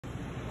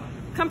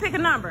Come pick a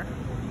number.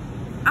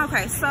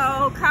 Okay,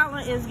 so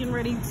Colin is getting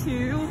ready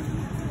to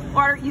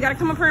order. You gotta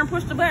come up here and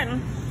push the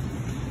button.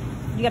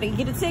 You gotta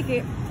get a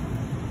ticket.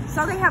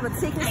 So they have a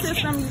ticket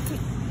system.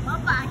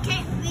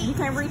 You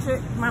can't reach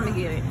it. Mama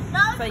get it.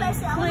 So you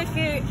click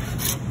it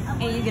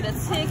and you get a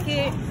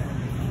ticket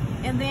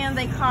and then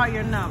they call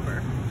your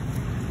number.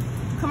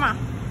 Come on.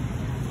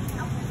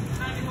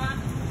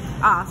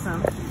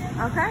 Awesome.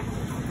 Okay.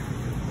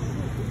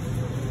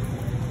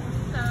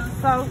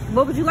 So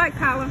what would you like,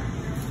 Colin?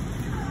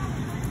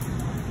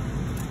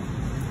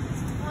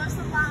 What's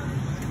the line?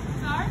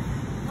 Sorry?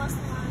 What's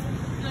the line?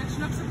 You like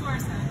Schnucks or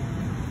Dorset?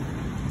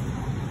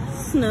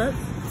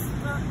 Snooks.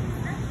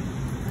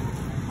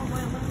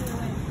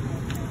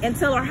 And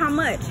tell her how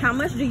much. How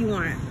much do you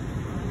want?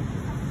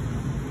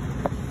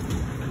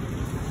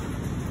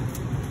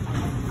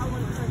 I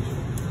want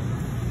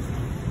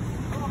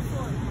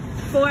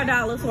 $4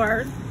 $4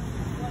 worth.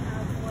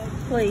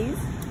 Please.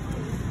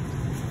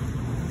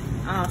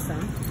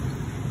 Awesome.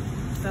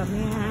 So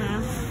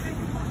yeah.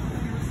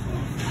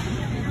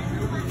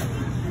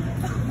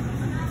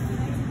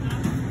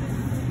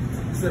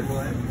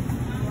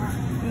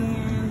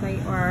 And they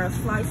are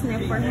slicing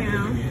it for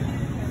him.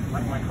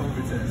 Like my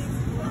COVID test.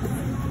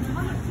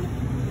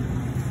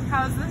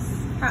 How is this?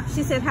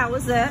 She said, how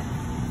was that?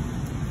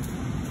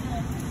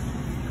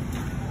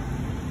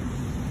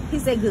 He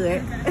said,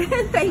 good.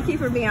 Okay. Thank you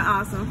for being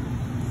awesome.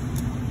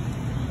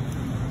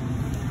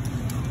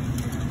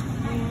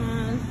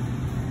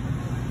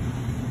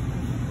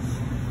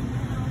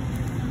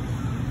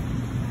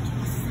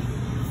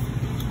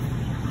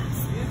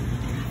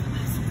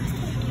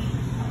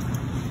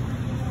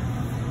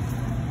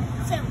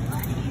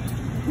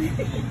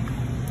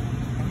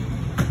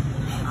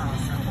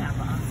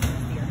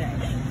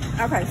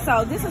 Okay,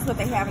 so this is what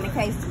they have in the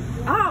case.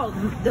 Oh,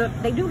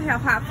 they do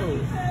have hot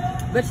food,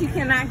 but you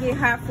cannot get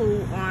hot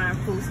food on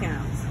food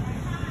stamps.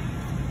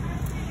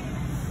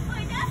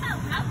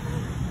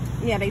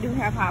 Yeah, they do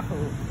have hot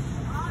food.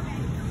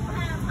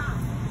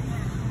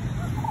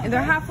 And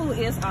their hot food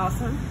is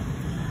awesome.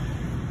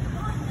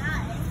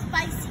 It's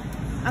spicy.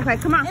 Okay,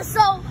 come on. It's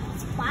so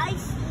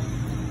spicy.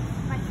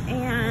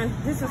 And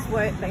this is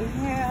what they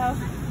have.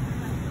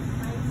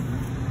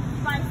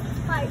 Spicy,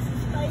 spicy,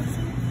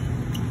 spicy.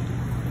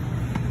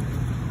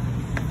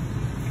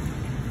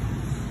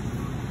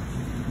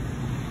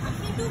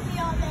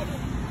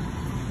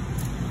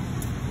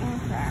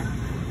 Okay.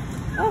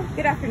 Oh,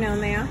 good afternoon,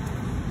 ma'am.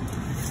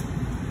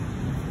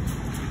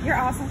 You're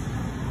awesome.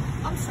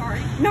 I'm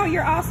sorry. No,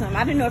 you're awesome.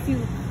 I didn't know if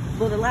you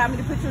would allow me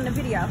to put you in the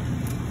video.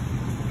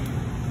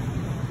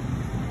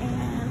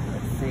 And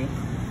let's see.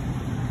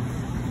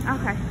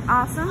 Okay,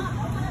 awesome.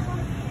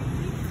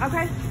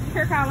 Okay,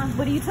 here, Colin.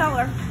 What do you tell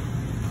her?